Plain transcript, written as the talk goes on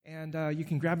And you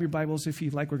can grab your Bibles if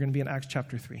you'd like. We're going to be in Acts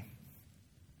chapter 3.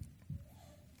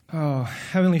 Oh,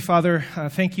 Heavenly Father,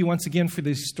 thank you once again for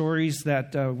these stories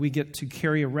that we get to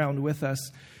carry around with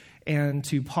us and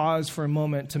to pause for a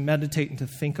moment to meditate and to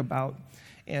think about.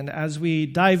 And as we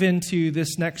dive into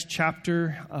this next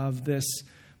chapter of this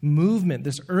movement,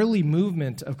 this early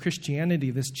movement of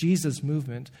Christianity, this Jesus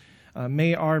movement,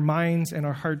 may our minds and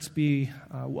our hearts be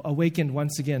awakened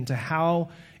once again to how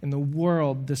in the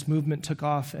world this movement took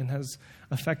off and has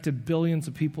affected billions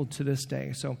of people to this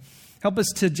day. So help us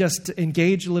to just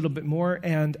engage a little bit more,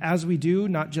 and as we do,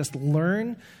 not just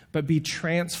learn, but be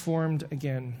transformed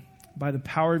again by the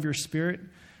power of your Spirit.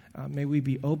 May we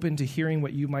be open to hearing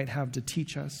what you might have to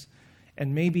teach us.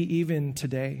 And maybe even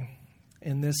today,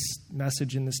 in this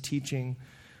message, in this teaching,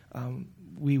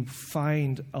 we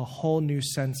find a whole new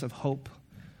sense of hope,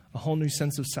 a whole new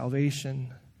sense of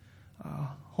salvation, a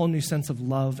whole new sense of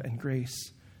love and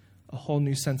grace, a whole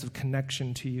new sense of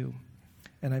connection to you.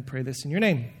 And I pray this in your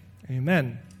name.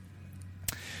 Amen.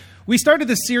 We started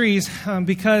this series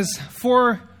because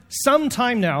for some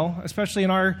time now, especially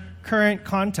in our current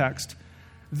context,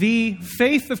 the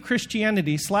faith of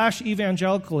Christianity /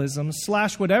 evangelicalism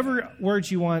 / whatever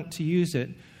words you want to use it,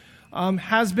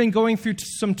 has been going through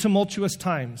some tumultuous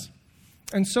times.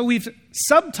 And so we've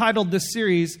subtitled this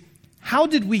series, How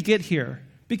Did We Get Here?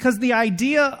 Because the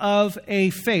idea of a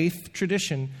faith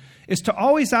tradition is to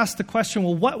always ask the question,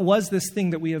 well, what was this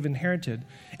thing that we have inherited?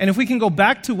 And if we can go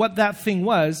back to what that thing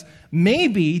was,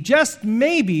 maybe, just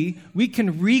maybe, we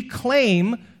can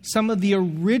reclaim some of the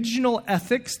original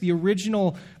ethics, the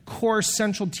original core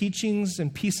central teachings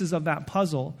and pieces of that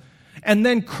puzzle, and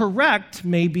then correct,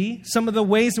 maybe, some of the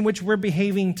ways in which we're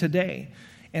behaving today,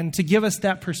 and to give us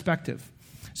that perspective.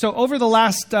 So over the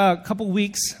last couple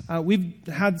weeks, we've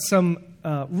had some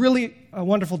really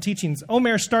wonderful teachings.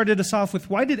 Omer started us off with,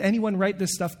 why did anyone write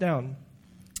this stuff down?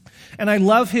 And I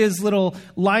love his little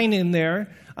line in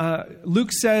there.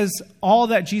 Luke says all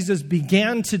that Jesus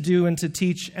began to do and to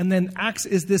teach, and then Acts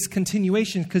is this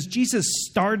continuation because Jesus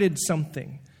started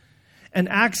something. And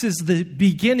Acts is the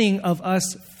beginning of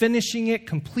us finishing it,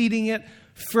 completing it,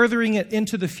 furthering it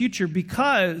into the future,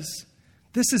 because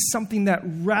this is something that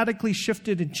radically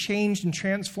shifted and changed and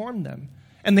transformed them.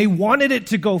 And they wanted it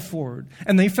to go forward.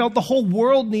 And they felt the whole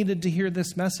world needed to hear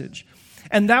this message.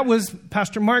 And that was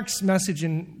Pastor Mark's message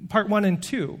in part 1 and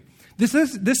 2. This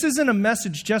isn't a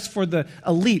message just for the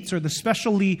elites or the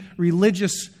specially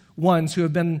religious ones who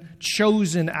have been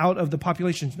chosen out of the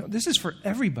population. No, this is for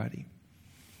everybody.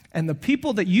 And the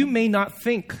people that you may not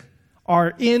think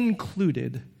are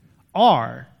included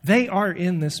they are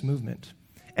in this movement.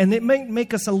 And it may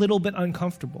make us a little bit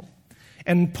uncomfortable.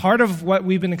 And part of what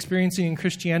we've been experiencing in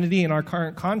Christianity in our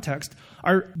current context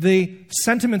are the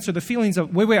sentiments or the feelings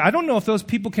of, wait, I don't know if those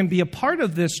people can be a part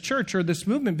of this church or this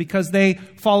movement because they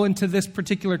fall into this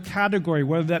particular category,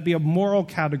 whether that be a moral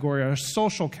category or a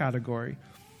social category.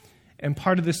 And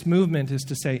part of this movement is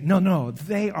to say, no,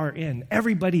 they are in.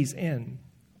 Everybody's in.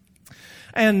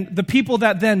 And the people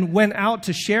that then went out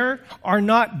to share are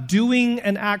not doing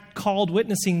an act called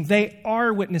witnessing. They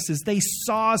are witnesses. They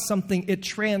saw something. It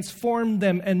transformed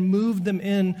them and moved them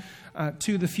in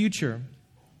to the future.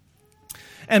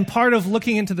 And part of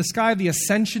looking into the sky, the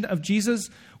ascension of Jesus,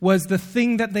 was the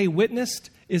thing that they witnessed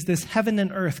is this heaven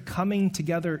and earth coming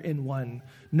together in one.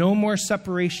 No more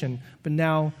separation, but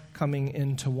now coming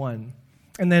into one.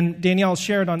 And then Danielle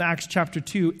shared on Acts chapter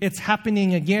 2, it's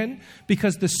happening again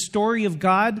because the story of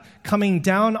God coming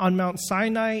down on Mount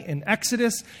Sinai in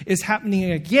Exodus is happening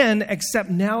again,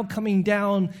 except now coming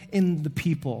down in the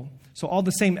people. So all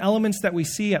the same elements that we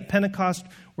see at Pentecost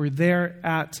were there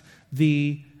at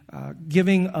the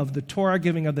giving of the Torah,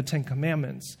 giving of the Ten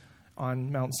Commandments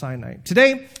on Mount Sinai.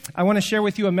 Today, I want to share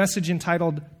with you a message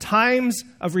entitled Times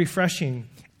of Refreshing.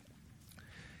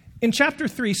 In chapter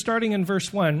 3, starting in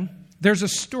verse 1, there's a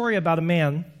story about a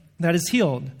man that is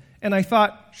healed. And I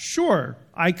thought, sure,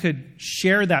 I could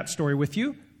share that story with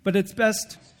you, but it's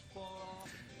best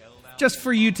just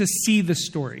for you to see the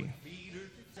story.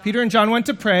 Peter and John went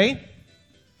to pray.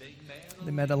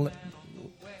 They met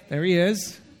there he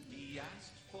is.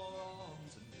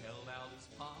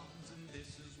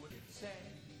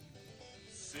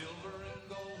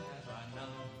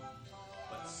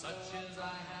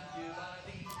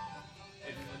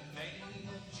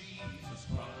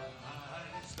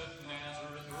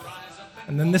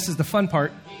 And then this is the fun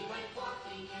part.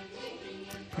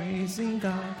 Praising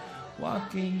God,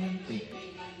 walking and thinking.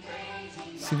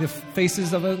 See the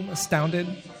faces of them astounded.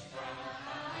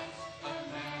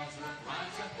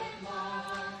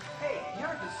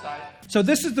 So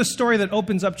this is the story that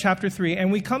opens up chapter 3,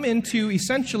 and we come into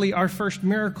essentially our first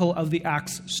miracle of the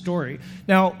Acts story.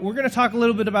 Now, we're going to talk a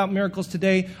little bit about miracles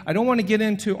today. I don't want to get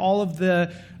into all of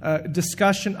the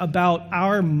discussion about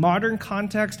our modern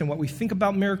context and what we think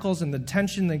about miracles and the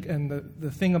tension and the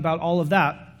thing about all of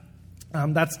that.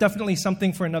 That's definitely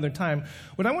something for another time.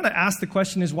 What I want to ask the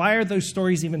question is, why are those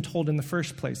stories even told in the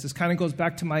first place? This kind of goes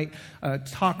back to my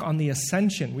talk on the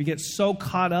ascension. We get so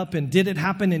caught up in, did it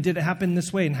happen, and did it happen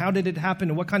this way, and how did it happen,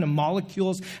 and what kind of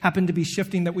molecules happen to be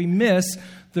shifting, that we miss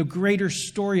the greater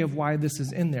story of why this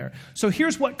is in there. So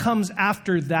here's what comes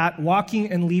after that walking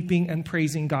and leaping and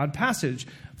praising God passage.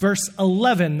 Verse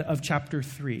 11 of chapter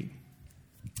 3.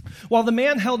 While the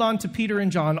man held on to Peter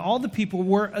and John, all the people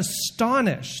were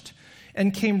astonished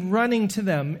and came running to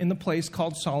them in the place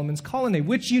called Solomon's Colonnade,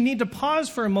 which you need to pause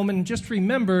for a moment and just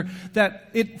remember that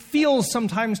it feels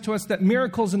sometimes to us that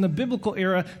miracles in the biblical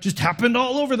era just happened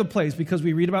all over the place because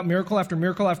we read about miracle after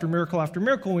miracle after miracle after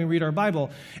miracle when we read our Bible.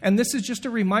 And this is just a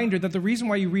reminder that the reason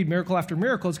why you read miracle after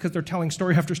miracle is because they're telling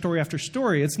story after story after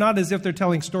story. It's not as if they're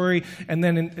telling story and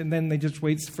then they just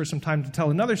wait for some time to tell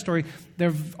another story.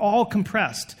 They're all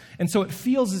compressed. And so it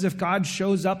feels as if God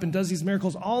shows up and does these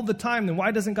miracles all the time. Then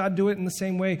why doesn't God do it in the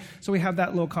same way? So we have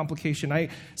that little complication. I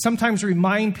sometimes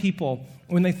remind people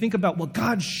when they think about, well,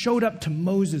 God showed up to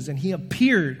Moses and he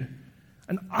appeared.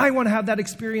 And I want to have that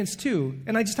experience too.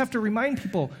 And I just have to remind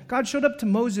people, God showed up to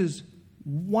Moses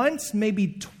once,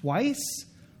 maybe twice,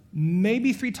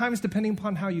 maybe 3 times, depending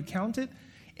upon how you count it,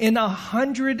 in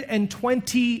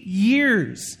 120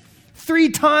 years. 3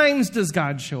 times does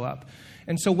God show up.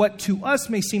 And so what to us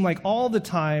may seem like all the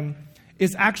time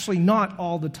is actually not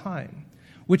all the time,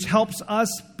 which helps us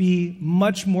be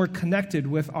much more connected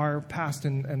with our past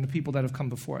and the people that have come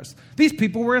before us. These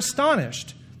people were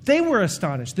astonished. They were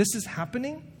astonished. This is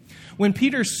happening. When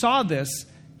Peter saw this,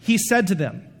 he said to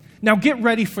them, now get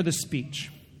ready for the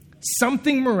speech.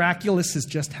 Something miraculous has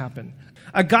just happened.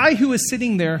 A guy who is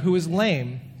sitting there who is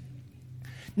lame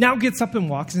now gets up and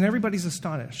walks, and everybody's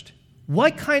astonished.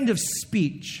 What kind of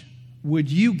speech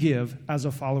would you give as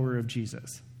a follower of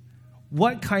Jesus?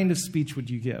 What kind of speech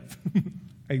would you give?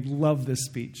 I love this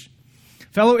speech.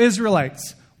 Fellow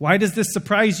Israelites, why does this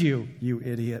surprise you, you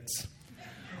idiots?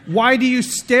 Why do you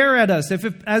stare at us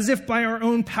as if by our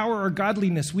own power or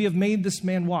godliness we have made this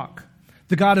man walk?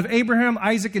 The God of Abraham,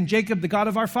 Isaac, and Jacob, the God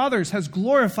of our fathers, has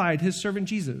glorified his servant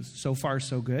Jesus. So far,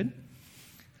 so good.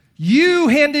 You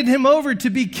handed him over to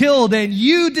be killed, and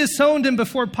you disowned him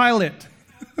before Pilate.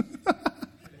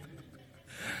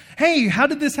 Hey, how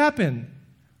did this happen?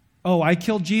 Oh, I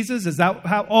killed Jesus? Is that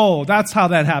how? Oh, that's how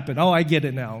that happened. Oh, I get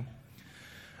it now.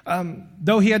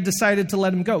 Though he had decided to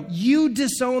let him go. You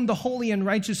disowned the holy and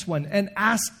righteous one and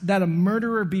asked that a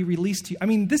murderer be released to you. I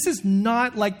mean, this is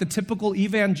not like the typical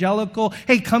evangelical,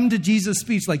 hey, come to Jesus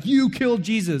speech, like you killed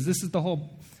Jesus. This is the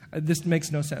whole, this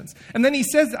makes no sense. And then he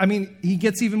says, he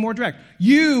gets even more direct.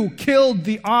 You killed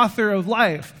the author of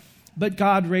life, but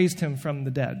God raised him from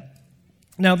the dead.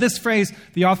 Now, this phrase,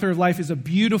 the author of life, is a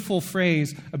beautiful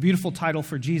phrase, a beautiful title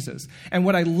for Jesus. And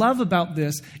what I love about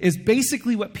this is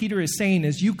basically what Peter is saying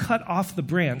is you cut off the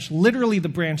branch, literally the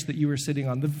branch that you were sitting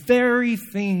on. The very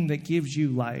thing that gives you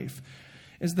life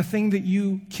is the thing that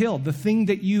you killed, the thing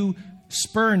that you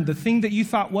spurned, the thing that you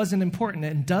thought wasn't important.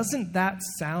 And doesn't that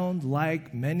sound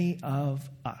like many of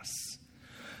us?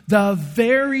 The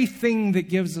very thing that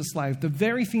gives us life, the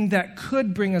very thing that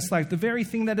could bring us life, the very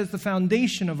thing that is the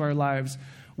foundation of our lives,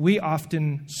 we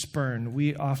often spurn,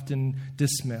 we often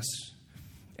dismiss.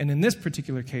 And in this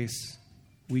particular case,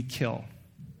 we kill.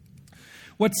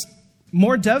 What's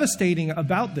more devastating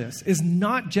about this is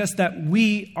not just that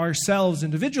we ourselves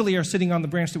individually are sitting on the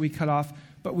branch that we cut off,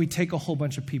 but we take a whole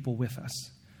bunch of people with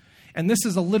us. And this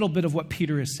is a little bit of what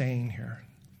Peter is saying here.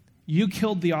 You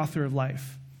killed the author of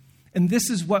life. And this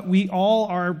is what we all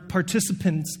are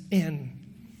participants in.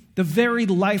 The very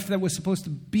life that was supposed to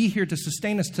be here to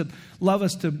sustain us, to love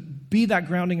us, to be that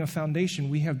grounding of foundation,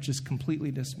 we have just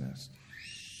completely dismissed.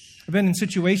 I've been in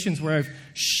situations where I've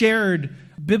shared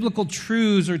biblical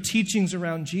truths or teachings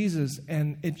around Jesus,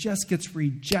 and it just gets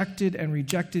rejected and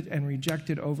rejected and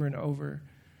rejected over and over.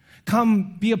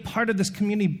 Come be a part of this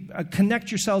community, connect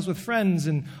yourselves with friends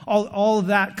and all of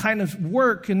that kind of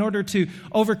work in order to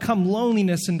overcome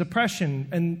loneliness and depression.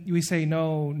 And we say,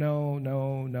 no, no,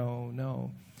 no, no,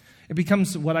 no. It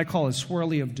becomes what I call a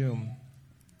swirly of doom.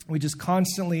 We just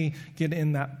constantly get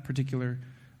in that particular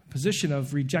position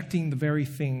of rejecting the very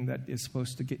thing that is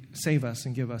supposed to save us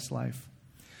and give us life.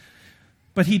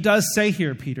 But he does say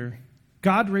here, Peter,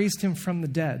 God raised him from the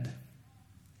dead.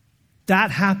 That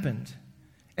happened.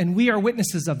 And we are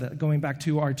witnesses of that, going back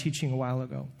to our teaching a while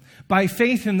ago. By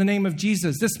faith in the name of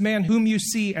Jesus, this man whom you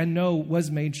see and know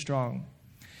was made strong.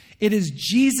 It is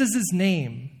Jesus'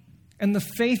 name and the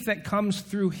faith that comes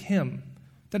through him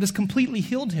that has completely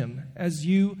healed him, as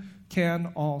you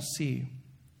can all see.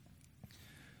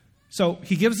 So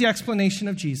he gives the explanation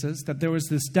of Jesus, that there was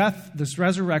this death, this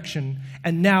resurrection,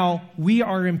 and now we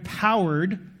are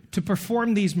empowered to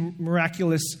perform these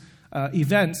miraculous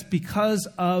events because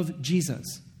of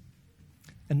Jesus.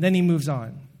 And then he moves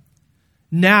on.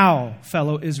 Now,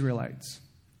 fellow Israelites,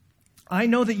 I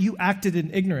know that you acted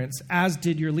in ignorance, as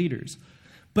did your leaders.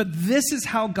 But this is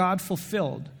how God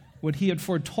fulfilled what he had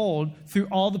foretold through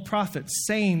all the prophets,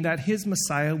 saying that his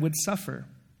Messiah would suffer.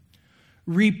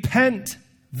 Repent,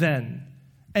 then,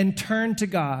 and turn to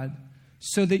God,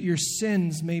 so that your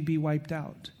sins may be wiped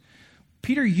out.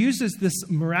 Peter uses this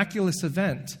miraculous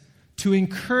event to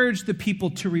encourage the people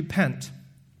to repent.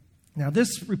 Now,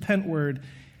 this repent word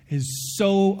is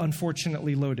so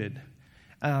unfortunately loaded.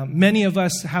 Many of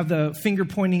us have the finger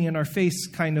pointing in our face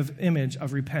kind of image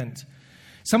of repent.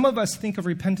 Some of us think of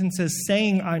repentance as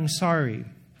saying, I'm sorry.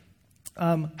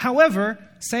 However,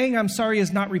 saying I'm sorry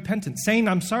is not repentance. Saying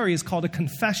I'm sorry is called a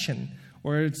confession,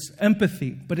 or it's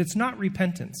empathy, but it's not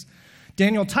repentance.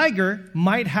 Daniel Tiger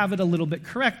might have it a little bit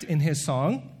correct in his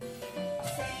song.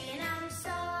 Saying I'm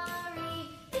sorry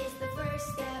is the first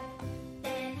step,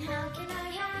 then how can I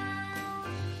help?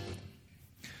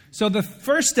 So the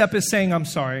first step is saying I'm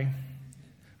sorry,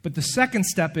 but the second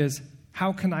step is,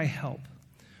 how can I help?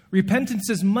 Repentance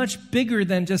is much bigger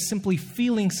than just simply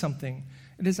feeling something.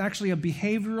 It is actually a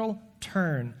behavioral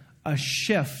turn, a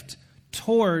shift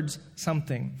towards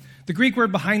something. The Greek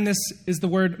word behind this is the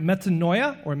word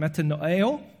metanoia, or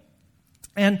metanoeo,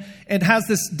 and it has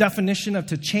this definition of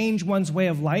to change one's way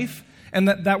of life, and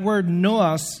that word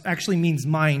nous actually means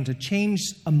mind, to change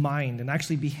a mind and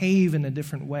actually behave in a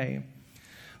different way.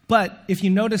 But if you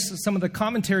notice some of the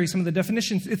commentary, some of the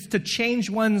definitions, it's to change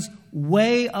one's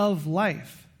way of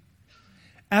life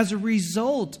as a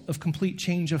result of complete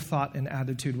change of thought and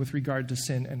attitude with regard to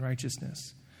sin and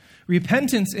righteousness.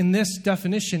 Repentance in this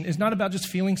definition is not about just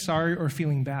feeling sorry or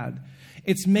feeling bad.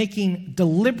 It's making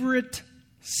deliberate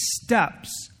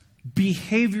steps,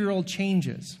 behavioral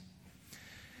changes.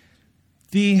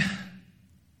 The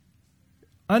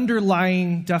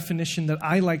underlying definition that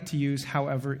I like to use,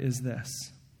 however, is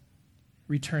this: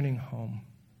 returning home.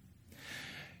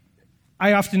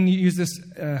 I often use this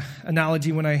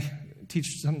analogy when I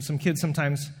teach some kids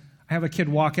sometimes. I have a kid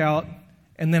walk out,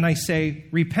 and then I say,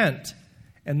 repent.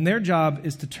 And their job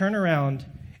is to turn around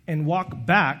and walk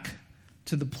back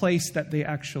to the place that they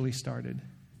actually started.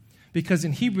 Because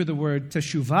in Hebrew, the word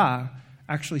teshuvah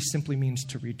actually simply means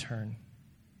to return.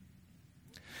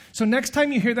 So next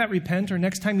time you hear that repent, or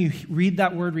next time you read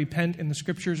that word repent in the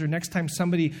scriptures, or next time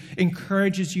somebody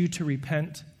encourages you to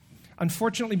repent,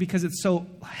 unfortunately, because it's so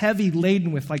heavy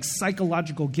laden with like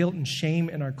psychological guilt and shame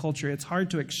in our culture, it's hard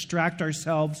to extract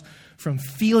ourselves from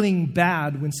feeling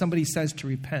bad when somebody says to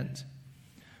repent.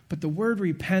 But the word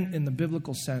repent in the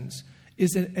biblical sense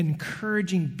is an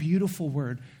encouraging, beautiful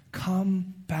word.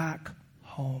 Come back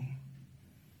home.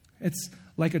 It's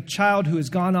like a child who has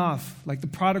gone off, like the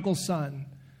prodigal son,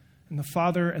 and the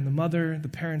father and the mother, the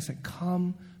parents say,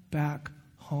 come back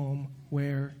home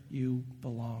where you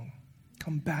belong.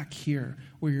 Come back here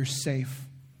where you're safe.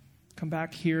 Come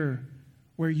back here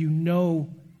where you know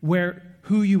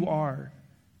who you are,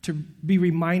 to be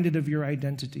reminded of your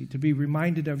identity, to be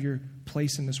reminded of your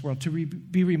place in this world, to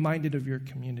be reminded of your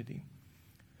community.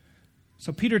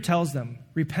 So Peter tells them,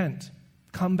 repent,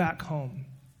 come back home,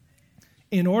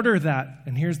 in order that,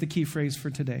 and here's the key phrase for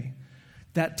today,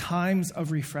 that times of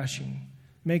refreshing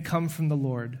may come from the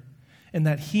Lord, and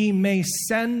that he may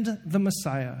send the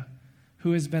Messiah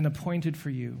who has been appointed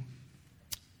for you,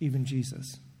 even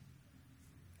Jesus.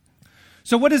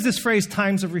 So what does this phrase,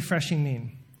 times of refreshing,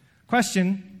 mean?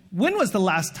 Question, when was the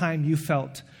last time you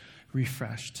felt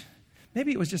refreshed?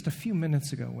 Maybe it was just a few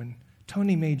minutes ago when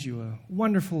Tony made you a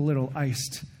wonderful little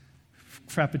iced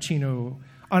frappuccino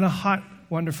on a hot,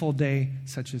 wonderful day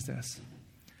such as this.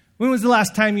 When was the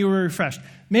last time you were refreshed?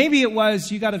 Maybe it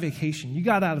was you got a vacation. You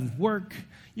got out of work.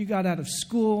 You got out of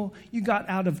school. You got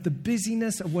out of the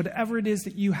busyness of whatever it is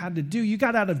that you had to do. You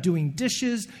got out of doing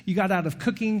dishes. You got out of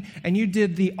cooking. And you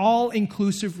did the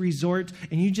all-inclusive resort.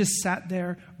 And you just sat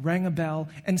there, rang a bell,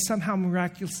 and somehow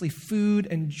miraculously food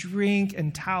and drink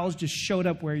and towels just showed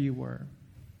up where you were.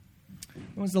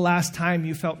 When was the last time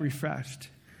you felt refreshed?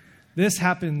 This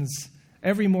happens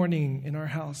every morning in our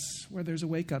house where there's a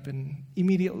wake up and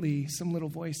immediately some little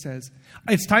voice says,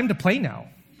 it's time to play now.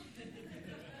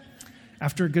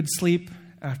 After a good sleep,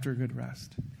 after a good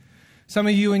rest. Some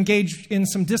of you engage in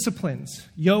some disciplines,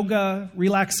 yoga,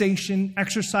 relaxation,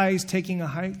 exercise, taking a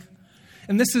hike.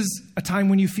 And this is a time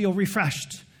when you feel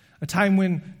refreshed, a time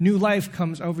when new life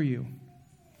comes over you.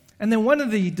 And then one of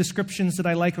the descriptions that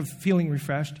I like of feeling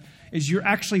refreshed is you're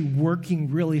actually working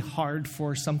really hard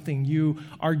for something. You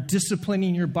are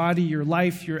disciplining your body, your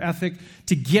life, your ethic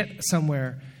to get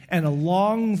somewhere. And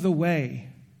along the way,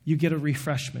 you get a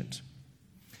refreshment.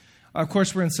 Of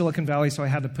course, we're in Silicon Valley, so I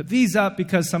had to put these up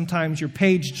because sometimes your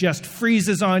page just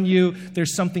freezes on you.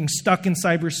 There's something stuck in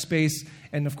cyberspace,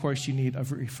 and of course, you need a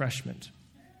refreshment.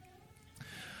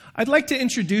 I'd like to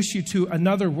introduce you to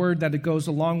another word that goes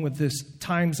along with this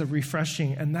times of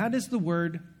refreshing, and that is the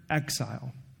word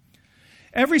exile.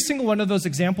 Every single one of those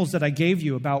examples that I gave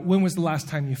you about when was the last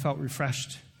time you felt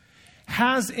refreshed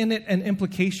has in it an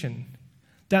implication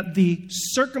that the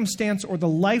circumstance or the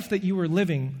life that you were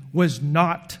living was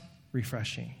not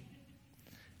refreshing.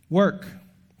 Work,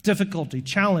 difficulty,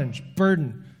 challenge,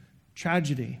 burden,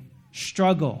 tragedy,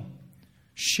 struggle,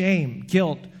 shame,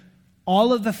 guilt,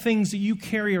 all of the things that you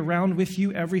carry around with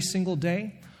you every single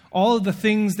day, all of the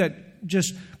things that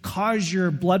just cause your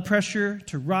blood pressure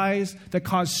to rise, that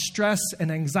cause stress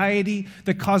and anxiety,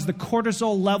 that cause the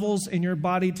cortisol levels in your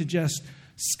body to just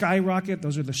skyrocket.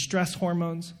 Those are the stress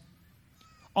hormones.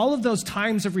 All of those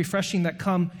times of refreshing that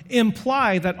come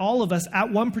imply that all of us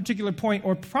at one particular point,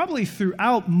 or probably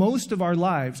throughout most of our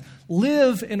lives,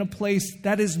 live in a place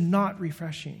that is not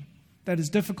refreshing, that is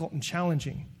difficult and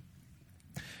challenging.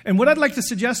 And what I'd like to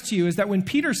suggest to you is that when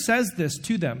Peter says this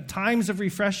to them, times of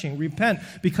refreshing, repent,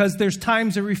 because there's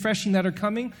times of refreshing that are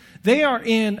coming, they are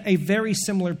in a very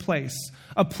similar place.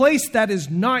 A place that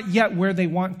is not yet where they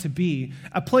want to be.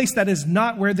 A place that is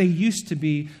not where they used to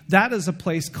be. That is a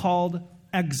place called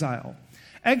exile.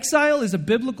 Exile is a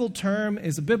biblical term,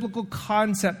 is a biblical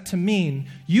concept to mean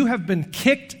you have been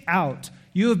kicked out.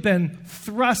 You have been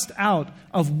thrust out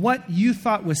of what you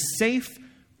thought was safe,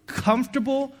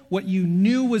 comfortable, what you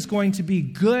knew was going to be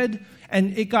good,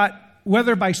 and it got,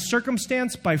 whether by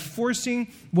circumstance, by forcing,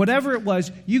 whatever it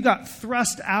was, you got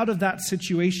thrust out of that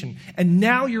situation. And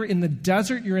now you're in the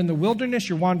desert, you're in the wilderness,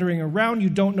 you're wandering around, you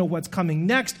don't know what's coming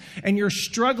next, and you're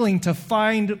struggling to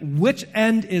find which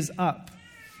end is up.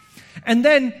 And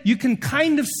then you can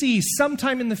kind of see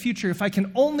sometime in the future, if I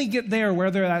can only get there,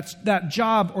 whether that's that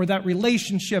job or that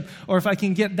relationship, or if I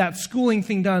can get that schooling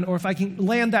thing done, or if I can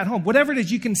land that home, whatever it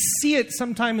is, you can see it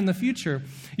sometime in the future.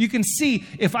 You can see,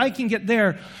 if I can get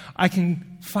there, I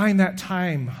can find that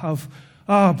time of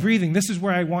breathing. This is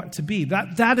where I want to be.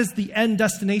 That is the end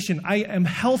destination. I am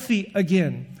healthy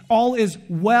again. All is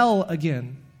well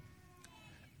again.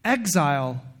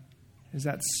 Exile is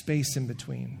that space in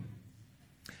between.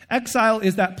 Exile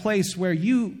is that place where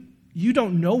you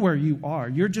don't know where you are.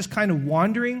 You're just kind of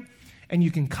wandering, and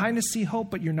you can kind of see hope,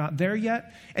 but you're not there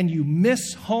yet. And you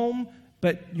miss home,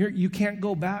 but you can't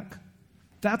go back.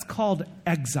 That's called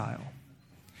exile.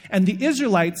 And the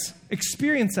Israelites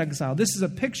experience exile. This is a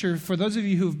picture, for those of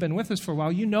you who have been with us for a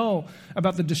while, you know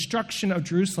about the destruction of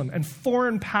Jerusalem. And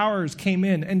foreign powers came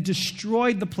in and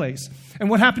destroyed the place. And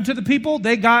what happened to the people?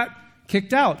 They got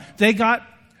kicked out. They got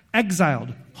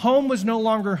exiled. Home was no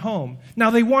longer home. Now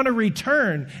they want to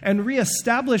return and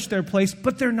reestablish their place,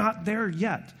 but they're not there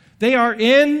yet. They are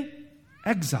in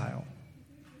exile.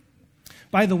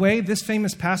 By the way, this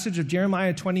famous passage of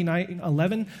Jeremiah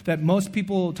 29:11 that most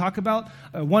people talk about,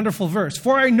 a wonderful verse.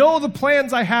 For I know the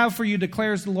plans I have for you,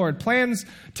 declares the Lord. Plans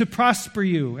to prosper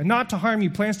you and not to harm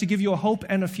you. Plans to give you a hope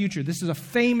and a future. This is a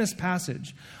famous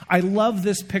passage. I love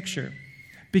this picture,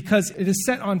 because it is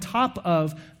set on top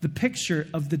of the picture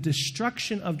of the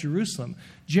destruction of Jerusalem.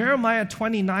 Jeremiah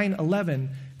 29:11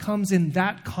 comes in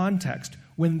that context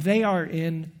when they are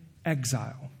in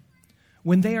exile,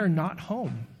 when they are not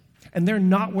home, and they're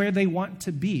not where they want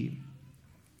to be.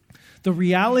 The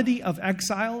reality of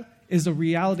exile is a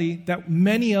reality that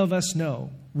many of us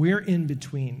know. We're in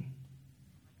between.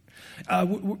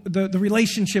 The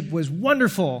relationship was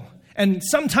wonderful, and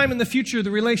sometime in the future,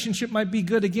 the relationship might be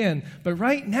good again. But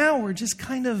right now, we're just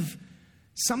kind of,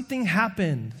 something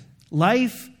happened.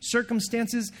 Life,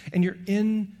 circumstances, and you're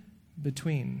in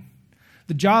between.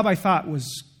 The job, I thought,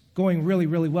 was going really,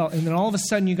 really well. And then all of a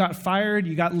sudden, you got fired,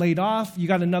 you got laid off, you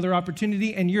got another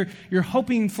opportunity, and you're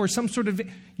hoping for some sort of,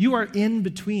 you are in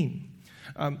between.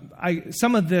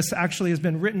 Some of this actually has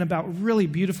been written about really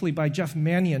beautifully by Jeff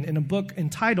Manion in a book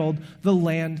entitled The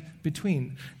Land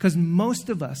Between. Because most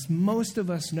of us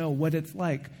know what it's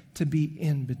like to be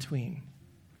in between.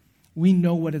 We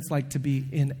know what it's like to be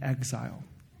in exile.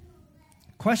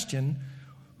 Question,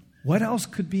 what else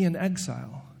could be in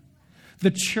exile?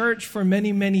 The church for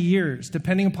many, many years,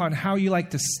 depending upon how you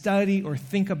like to study or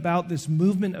think about this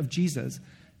movement of Jesus,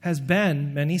 has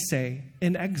been, many say,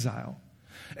 in exile.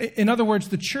 In other words,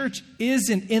 the church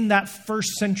isn't in that first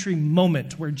century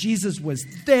moment where Jesus was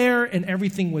there and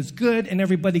everything was good and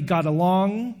everybody got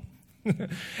along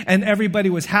and everybody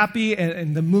was happy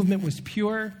and the movement was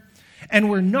pure. And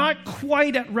we're not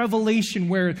quite at Revelation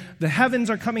where the heavens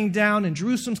are coming down and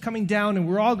Jerusalem's coming down and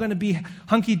we're all going to be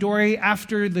hunky-dory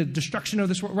after the destruction of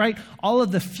this world, right? All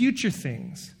of the future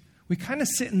things. We kind of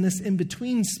sit in this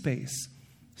in-between space.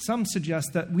 Some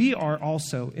suggest that we are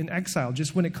also in exile,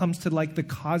 just when it comes to like the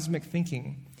cosmic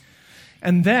thinking.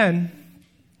 And then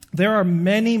there are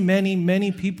many, many,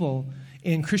 many people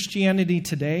in Christianity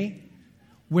today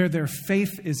where their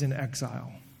faith is in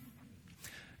exile.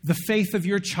 The faith of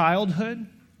your childhood,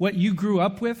 what you grew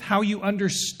up with, how you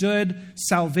understood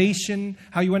salvation,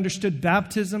 how you understood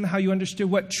baptism, how you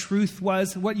understood what truth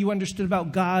was, what you understood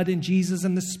about God and Jesus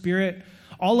and the Spirit,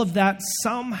 all of that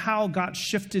somehow got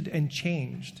shifted and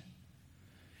changed.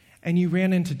 And you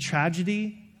ran into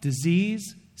tragedy,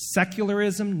 disease,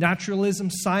 secularism, naturalism,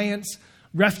 science,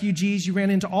 refugees. You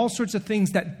ran into all sorts of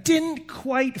things that didn't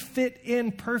quite fit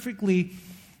in perfectly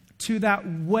to that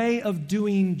way of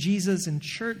doing Jesus in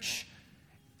church.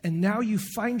 And now you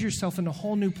find yourself in a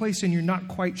whole new place and you're not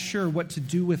quite sure what to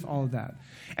do with all of that.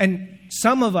 And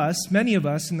some of us, many of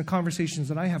us in the conversations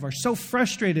that I have are so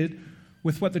frustrated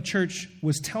with what the church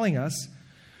was telling us,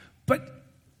 but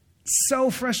so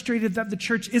frustrated that the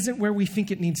church isn't where we think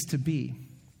it needs to be.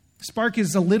 Spark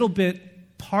is a little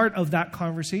bit part of that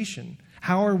conversation.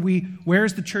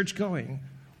 Where's the church going?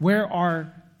 Where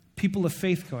are people of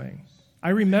faith going? I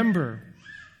remember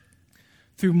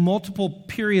through multiple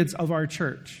periods of our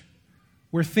church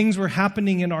where things were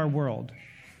happening in our world,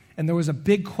 and there was a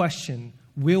big question,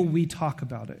 will we talk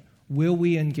about it? Will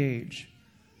we engage?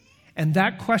 And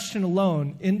that question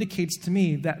alone indicates to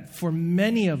me that for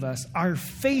many of us, our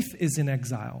faith is in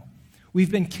exile.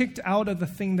 We've been kicked out of the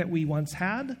thing that we once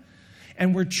had,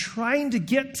 and we're trying to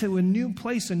get to a new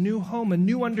place, a new home, a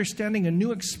new understanding, a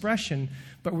new expression,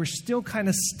 but we're still kind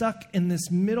of stuck in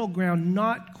this middle ground,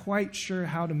 not quite sure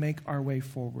how to make our way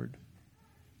forward.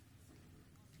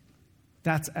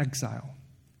 That's exile.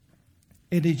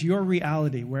 It is your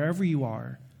reality, wherever you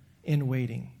are, in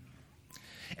waiting.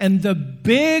 And the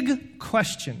big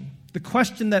question, the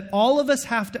question that all of us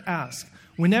have to ask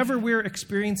whenever we're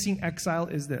experiencing exile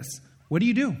is this: what do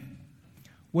you do?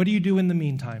 What do you do in the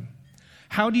meantime?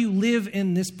 How do you live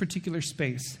in this particular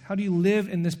space? How do you live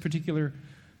in this particular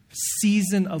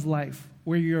season of life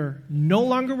where you're no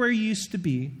longer where you used to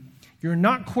be, you're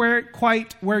not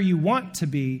quite where you want to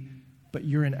be, but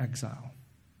you're in exile?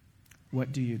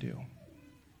 What do you do?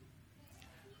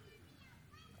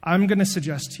 I'm going to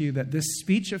suggest to you that this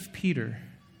speech of Peter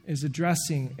is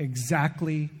addressing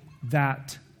exactly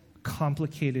that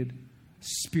complicated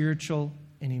spiritual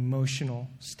and emotional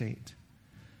state.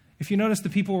 If you notice, the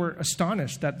people were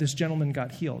astonished that this gentleman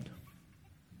got healed.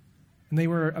 And they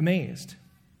were amazed.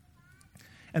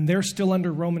 And they're still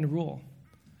under Roman rule.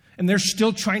 And they're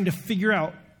still trying to figure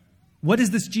out, what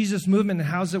is this Jesus movement and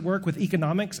how does it work with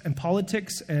economics and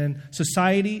politics and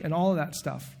society and all of that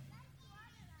stuff?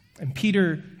 And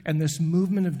Peter and this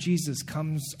movement of Jesus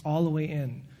comes all the way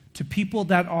in to people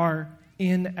that are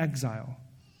in exile,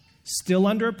 still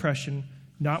under oppression,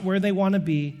 not where they want to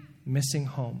be, missing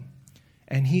home.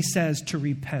 And he says to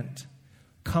repent,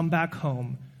 come back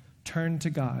home, turn to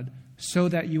God, so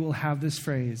that you will have this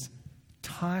phrase,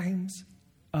 times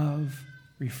of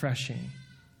refreshing.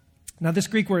 Now, this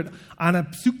Greek word,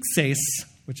 anapsuxes,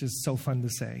 which is so fun to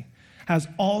say, has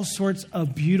all sorts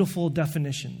of beautiful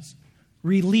definitions.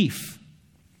 Relief,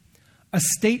 a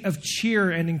state of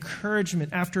cheer and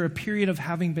encouragement after a period of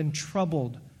having been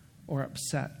troubled or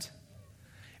upset.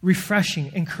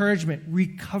 Refreshing, encouragement,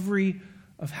 recovery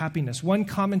of happiness. One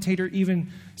commentator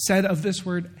even said of this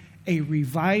word, a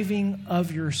reviving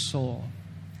of your soul.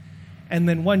 And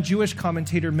then one Jewish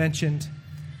commentator mentioned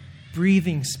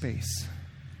breathing space,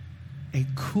 a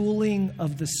cooling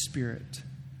of the spirit,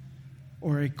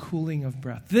 or a cooling of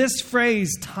breath. This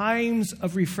phrase, times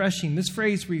of refreshing, this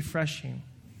phrase, refreshing,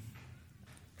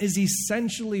 is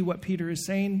essentially what Peter is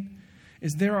saying,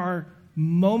 is there are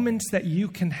moments that you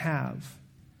can have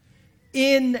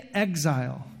in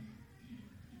exile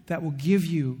that will give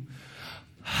you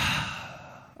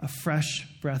a fresh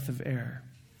breath of air,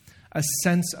 a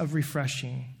sense of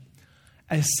refreshing,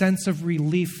 a sense of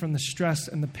relief from the stress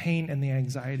and the pain and the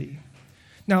anxiety.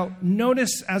 Now,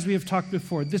 notice, as we have talked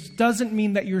before, this doesn't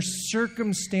mean that your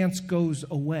circumstance goes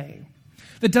away.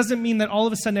 That doesn't mean that all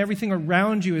of a sudden everything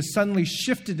around you is suddenly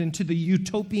shifted into the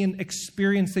utopian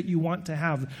experience that you want to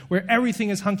have, where everything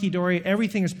is hunky-dory,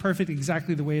 everything is perfect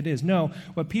exactly the way it is. No,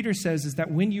 what Peter says is that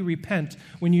when you repent,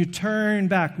 when you turn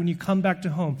back, when you come back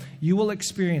to home, you will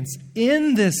experience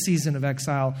in this season of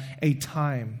exile a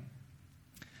time,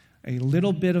 a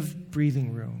little bit of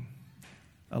breathing room,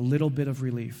 a little bit of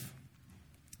relief.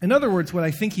 In other words, what I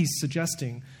think he's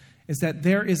suggesting is that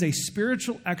there is a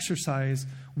spiritual exercise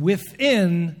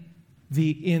within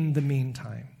the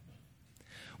meantime.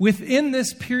 Within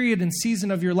this period and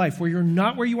season of your life where you're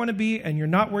not where you want to be and you're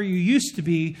not where you used to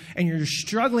be and you're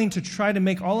struggling to try to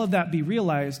make all of that be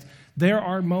realized, there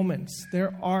are moments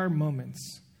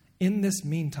in this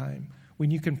meantime when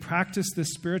you can practice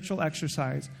this spiritual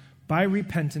exercise by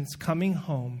repentance, coming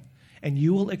home, and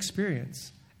you will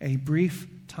experience a brief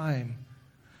time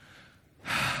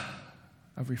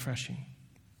of refreshing.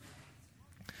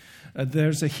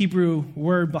 There's a Hebrew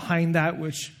word behind that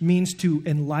which means to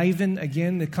enliven.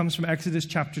 Again, it comes from Exodus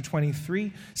chapter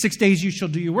 23. 6 days you shall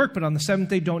do your work, but on the seventh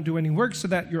day don't do any work, so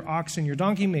that your ox and your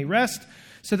donkey may rest,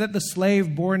 so that the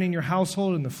slave born in your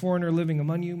household and the foreigner living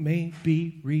among you may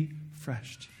be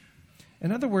refreshed.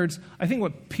 In other words, I think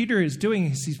what Peter is doing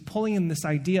is he's pulling in this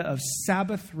idea of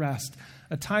Sabbath rest,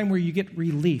 a time where you get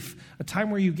relief, a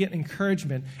time where you get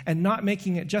encouragement, and not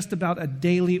making it just about a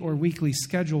daily or weekly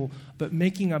schedule, but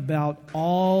making about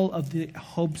all of the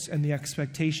hopes and the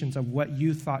expectations of what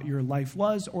you thought your life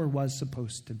was or was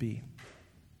supposed to be.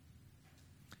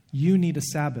 You need a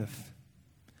Sabbath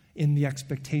in the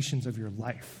expectations of your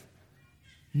life,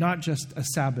 not just a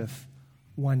Sabbath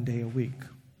one day a week.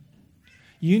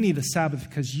 You need a Sabbath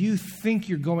because you think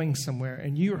you're going somewhere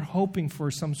and you're hoping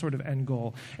for some sort of end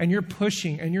goal and you're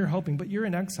pushing and you're hoping, but you're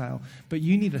in exile. But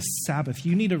you need a Sabbath.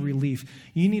 You need a relief.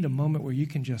 You need a moment where you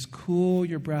can just cool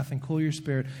your breath and cool your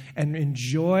spirit and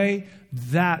enjoy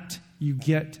that you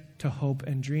get to hope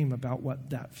and dream about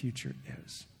what that future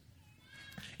is.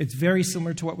 It's very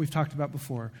similar to what we've talked about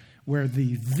before, where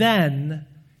the then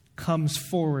comes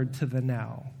forward to the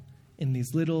now in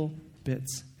these little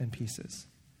bits and pieces.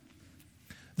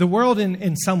 The world,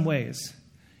 in some ways,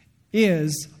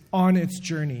 is on its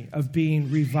journey of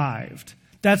being revived.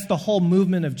 That's the whole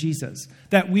movement of Jesus,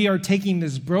 that we are taking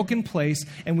this broken place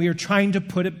and we are trying to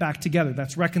put it back together.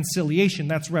 That's reconciliation.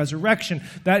 That's resurrection.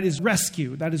 That is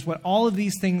rescue. That is what all of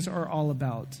these things are all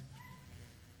about.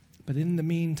 But in the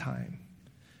meantime,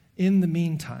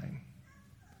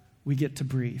 we get to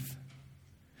breathe.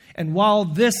 And while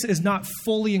this is not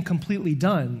fully and completely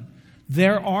done,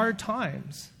 there are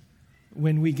times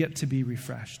when we get to be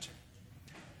refreshed.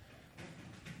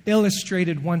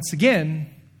 Illustrated once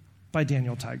again by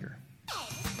Daniel Tiger.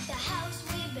 The house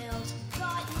we built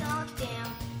got knocked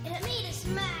down, and it made us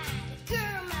mad. Girl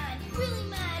mad, really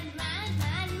mad, mad,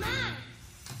 mad, mad.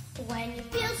 When you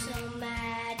feel so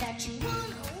mad that you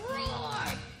wanna roar,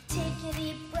 take a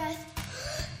deep breath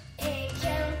and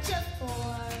count to 4.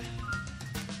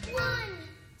 1,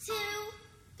 2,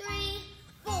 3,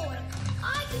 4.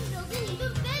 I can build an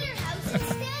even better house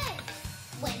instead.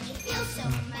 When you feel so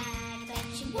mad that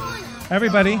you wanna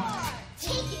Everybody. roar,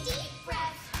 take a deep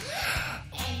breath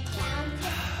and count to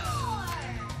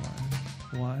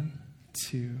 4. 1,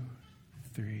 2,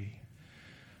 3,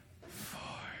 4.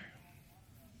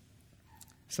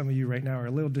 Some of you right now are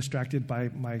a little distracted by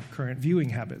my current viewing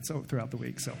habits throughout the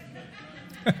week. So,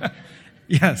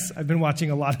 yes, I've been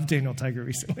watching a lot of Daniel Tiger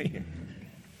recently.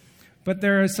 But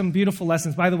there are some beautiful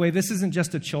lessons. By the way, this isn't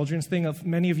just a children's thing. Of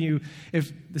many of you,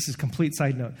 if this is a complete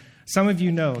side note, some of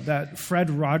you know that Fred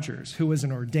Rogers, who was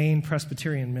an ordained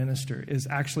Presbyterian minister, is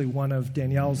actually one of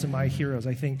Danielle's and my heroes.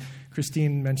 I think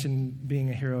Christine mentioned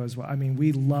being a hero as well. I mean,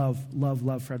 we love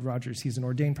Fred Rogers. He's an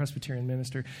ordained Presbyterian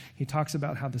minister. He talks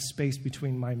about how the space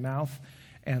between my mouth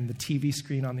and the TV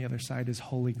screen on the other side is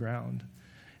holy ground.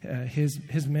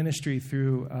 His ministry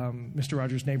through Mr.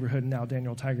 Rogers' Neighborhood and now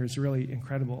Daniel Tiger is really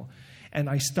incredible. And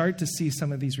I start to see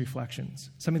some of these reflections,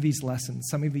 some of these lessons,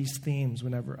 some of these themes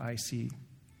whenever I see.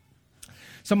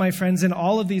 So my friends, in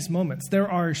all of these moments, there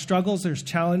are struggles, there's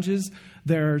challenges,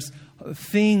 there's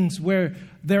things where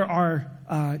there are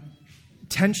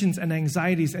tensions and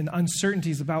anxieties and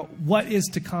uncertainties about what is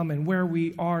to come and where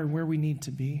we are and where we need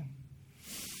to be.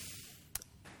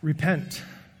 Repent.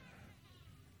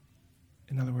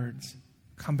 In other words,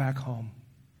 come back home.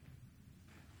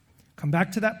 Come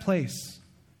back to that place.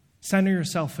 Center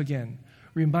yourself again.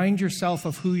 Remind yourself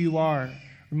of who you are.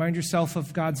 Remind yourself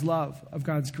of God's love, of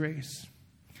God's grace.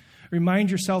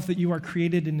 Remind yourself that you are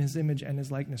created in His image and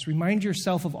His likeness. Remind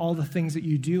yourself of all the things that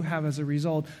you do have as a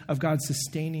result of God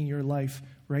sustaining your life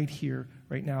right here,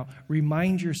 right now.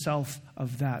 Remind yourself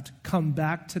of that. Come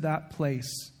back to that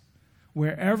place.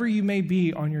 Wherever you may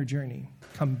be on your journey,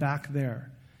 come back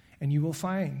there, and you will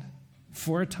find,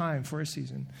 for a time, for a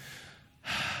season,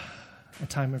 a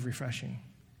time of refreshing.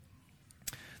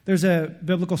 There's a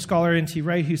biblical scholar, N.T.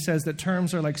 Wright, who says that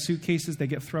terms are like suitcases. They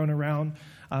get thrown around,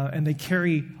 and they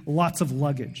carry lots of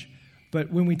luggage. But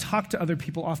when we talk to other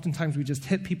people, oftentimes we just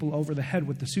hit people over the head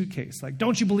with the suitcase. Like,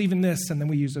 don't you believe in this? And then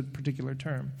we use a particular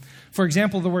term. For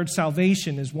example, the word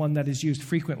salvation is one that is used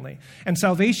frequently. And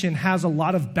salvation has a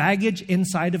lot of baggage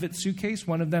inside of its suitcase.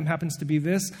 One of them happens to be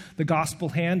this, the gospel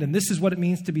hand. And this is what it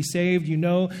means to be saved. You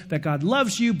know that God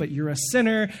loves you, but you're a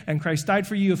sinner, and Christ died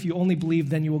for you. If you only believe,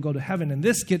 then you will go to heaven. And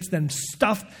this gets then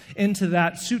stuffed into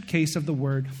that suitcase of the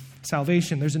word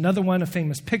salvation. There's another one, a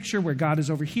famous picture where God is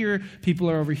over here,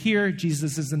 people are over here,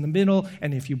 Jesus is in the middle,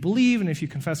 and if you believe and if you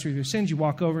confess your sins, you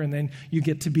walk over and then you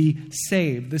get to be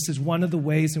saved. This is one of the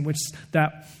ways in which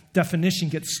that definition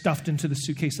gets stuffed into the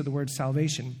suitcase of the word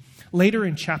salvation. Later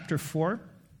in chapter 4,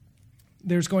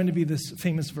 there's going to be this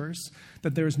famous verse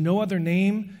that there is no other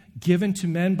name given to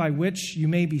men by which you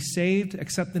may be saved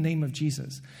except the name of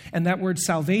Jesus. And that word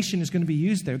salvation is going to be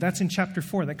used there. That's in chapter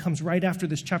 4. That comes right after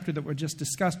this chapter that we just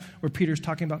discussed where Peter's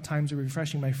talking about times of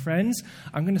refreshing. My friends,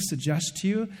 I'm going to suggest to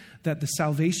you that the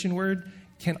salvation word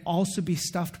can also be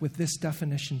stuffed with this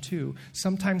definition too.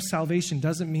 Sometimes salvation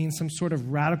doesn't mean some sort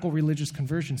of radical religious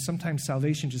conversion. Sometimes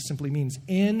salvation just simply means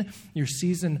in your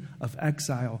season of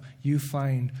exile, you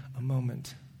find a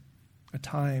moment, a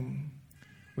time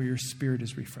where your spirit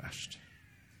is refreshed.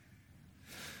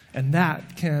 And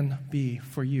that can be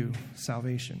for you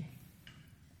salvation.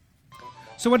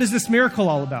 So what is this miracle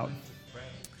all about?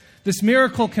 This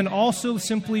miracle can also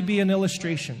simply be an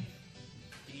illustration.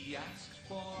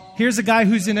 Here's a guy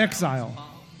who's in exile,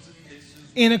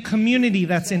 in a community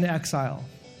that's in exile.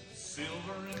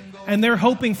 And they're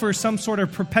hoping for some sort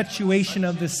of perpetuation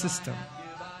of this system.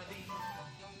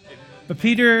 But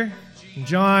Peter and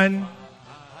John,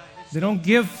 they don't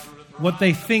give what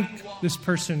they think this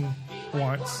person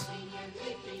wants.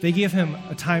 They give him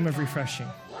a time of refreshing.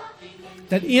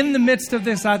 That in the midst of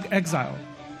this exile,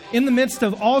 in the midst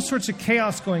of all sorts of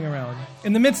chaos going around,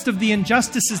 in the midst of the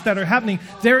injustices that are happening,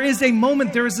 there is a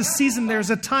moment, there is a season, there is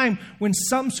a time when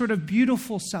some sort of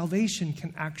beautiful salvation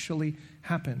can actually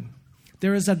happen.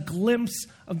 There is a glimpse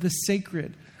of the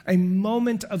sacred, a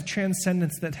moment of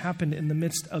transcendence that happened in the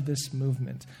midst of this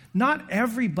movement. Not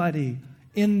everybody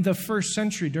in the first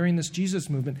century during this Jesus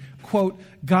movement, quote,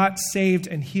 got saved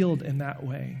and healed in that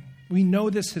way. We know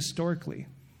this historically.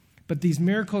 But these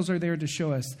miracles are there to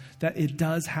show us that it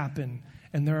does happen,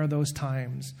 and there are those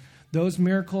times. Those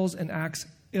miracles and acts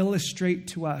illustrate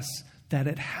to us that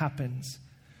it happens.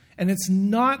 And it's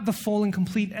not the full and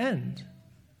complete end.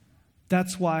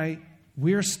 That's why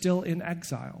we're still in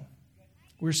exile.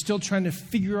 We're still trying to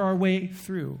figure our way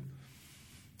through.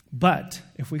 But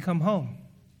if we come home,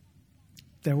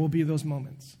 there will be those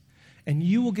moments. And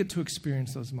you will get to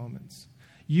experience those moments.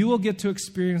 You will get to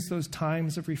experience those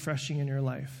times of refreshing in your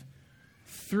life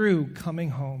through coming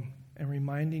home and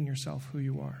reminding yourself who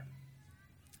you are,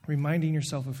 reminding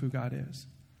yourself of who God is.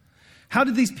 How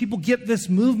did these people get this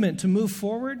movement to move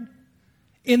forward?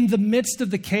 In the midst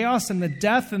of the chaos and the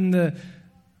death and the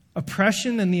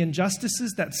oppression and the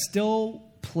injustices that still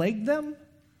plagued them,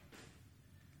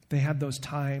 they had those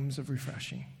times of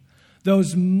refreshing,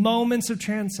 those moments of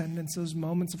transcendence, those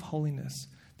moments of holiness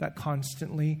that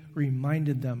constantly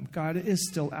reminded them God is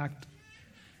still active,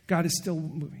 God is still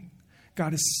moving.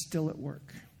 God is still at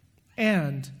work.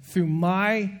 And through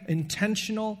my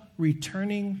intentional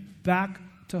returning back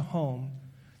to home,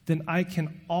 then I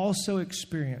can also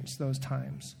experience those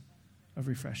times of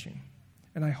refreshing.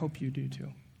 And I hope you do too.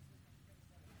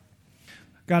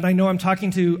 God, I know I'm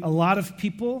talking to a lot of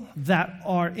people that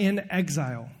are in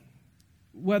exile,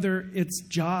 whether it's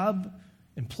job,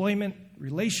 employment,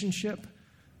 relationship,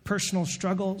 personal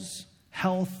struggles,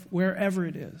 health, wherever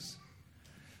it is.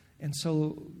 And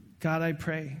so, God, I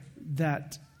pray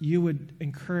that you would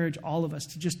encourage all of us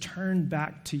to just turn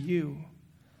back to you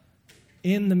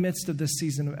in the midst of this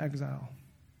season of exile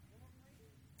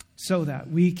so that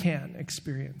we can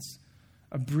experience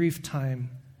a brief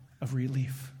time of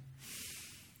relief,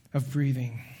 of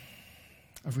breathing,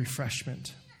 of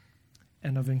refreshment,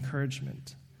 and of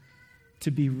encouragement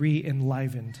to be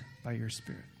re-enlivened by your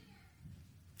Spirit.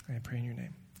 I pray in your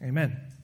name. Amen.